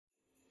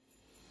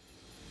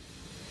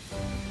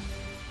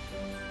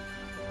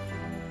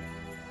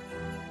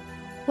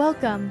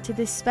Welcome to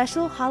this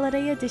special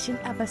holiday edition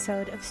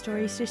episode of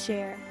Stories to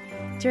Share.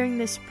 During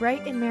this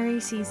bright and merry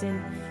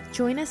season,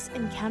 join us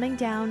in counting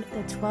down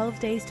the 12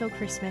 days till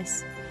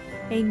Christmas.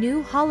 A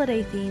new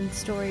holiday-themed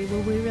story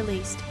will be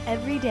released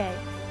every day,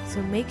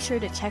 so make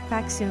sure to check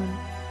back soon.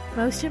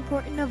 Most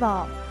important of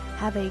all,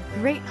 have a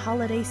great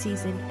holiday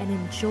season and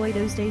enjoy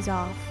those days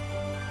off.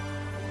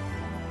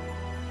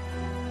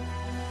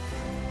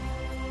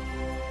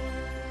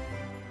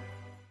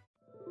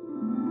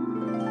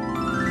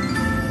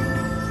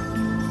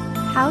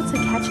 How to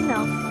Catch an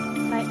Elf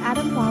by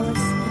Adam Wallace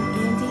and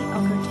Andy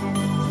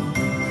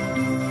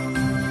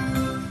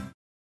Elkerton.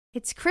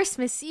 It's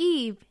Christmas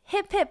Eve!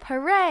 Hip hip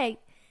hooray!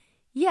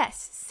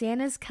 Yes,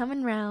 Santa's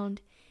coming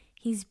round.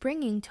 He's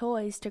bringing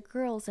toys to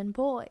girls and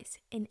boys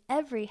in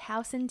every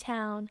house in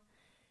town.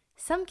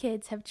 Some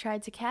kids have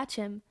tried to catch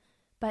him,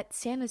 but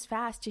Santa's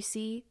fast, you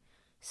see.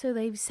 So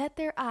they've set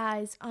their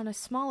eyes on a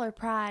smaller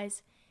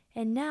prize,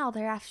 and now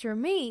they're after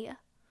me.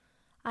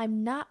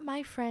 I'm not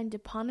my friend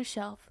upon a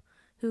shelf,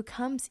 who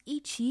comes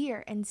each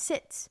year and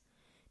sits.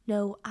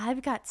 No,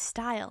 I've got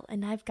style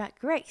and I've got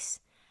grace.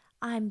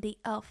 I'm the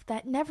elf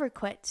that never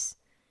quits.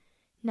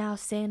 Now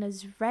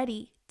Santa's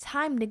ready,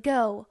 time to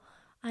go.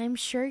 I'm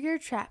sure your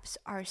traps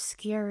are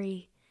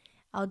scary.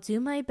 I'll do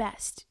my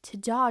best to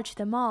dodge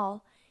them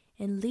all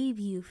and leave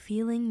you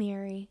feeling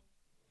merry.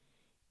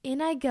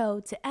 In I go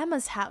to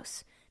Emma's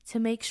house to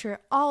make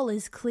sure all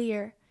is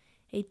clear.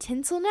 A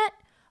tinsel net?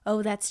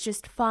 Oh, that's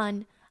just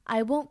fun.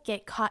 I won't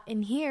get caught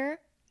in here.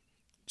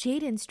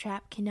 Jaden's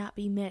trap cannot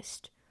be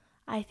missed.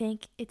 I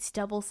think it's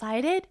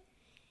double-sided.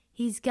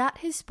 He's got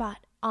his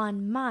spot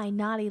on my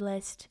naughty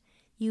list.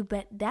 You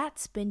bet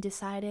that's been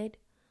decided.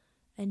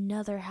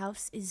 Another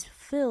house is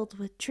filled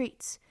with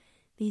treats.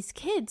 These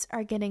kids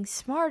are getting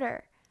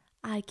smarter.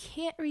 I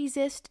can't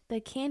resist the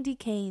candy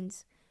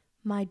canes.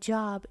 My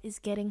job is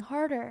getting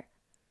harder.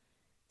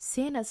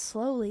 Santa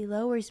slowly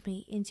lowers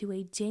me into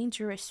a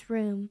dangerous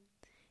room.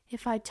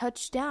 If I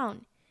touch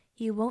down,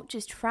 he won't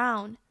just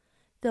frown.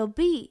 There'll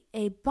be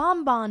a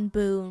bonbon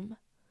boom.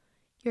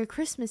 Your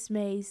Christmas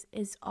maze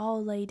is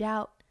all laid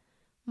out.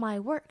 My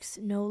work's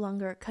no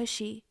longer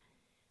cushy.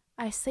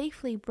 I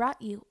safely brought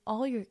you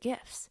all your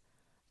gifts.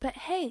 But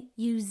hey,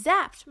 you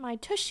zapped my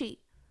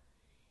tushy.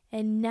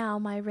 And now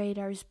my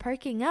radar's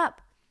perking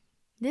up.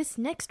 This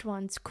next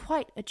one's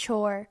quite a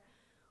chore.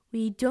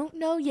 We don't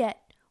know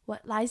yet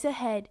what lies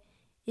ahead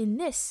in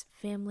this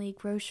family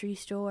grocery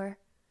store.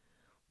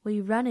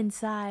 We run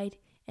inside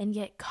and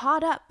get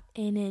caught up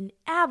in an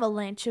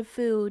avalanche of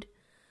food.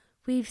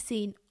 We've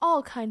seen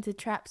all kinds of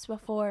traps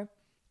before,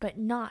 but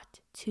not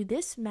to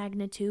this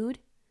magnitude.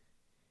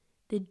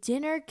 The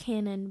dinner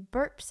cannon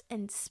burps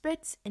and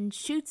spits and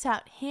shoots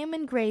out ham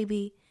and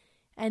gravy,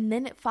 and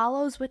then it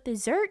follows with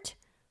dessert?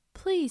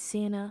 Please,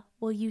 Santa,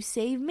 will you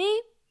save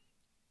me?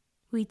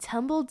 We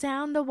tumble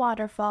down the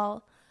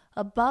waterfall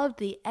above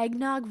the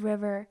eggnog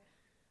river,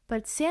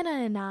 but Santa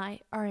and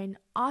I are an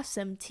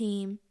awesome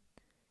team.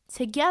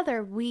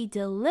 Together we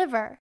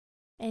deliver.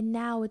 And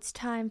now it's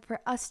time for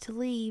us to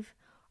leave.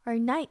 Our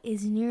night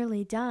is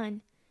nearly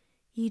done.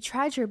 You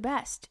tried your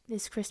best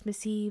this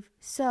Christmas Eve,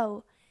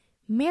 so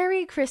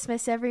Merry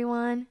Christmas,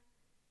 everyone.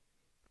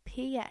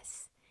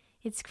 P.S.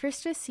 It's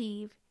Christmas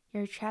Eve.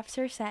 Your traps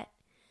are set.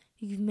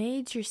 You've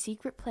made your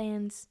secret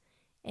plans,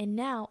 and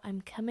now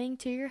I'm coming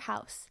to your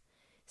house.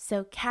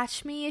 So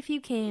catch me if you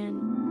can.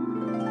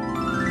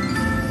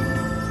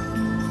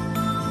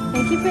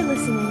 Thank you for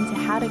listening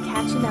to How to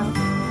Catch an Elf.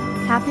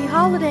 Happy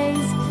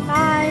holidays.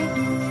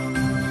 Bye.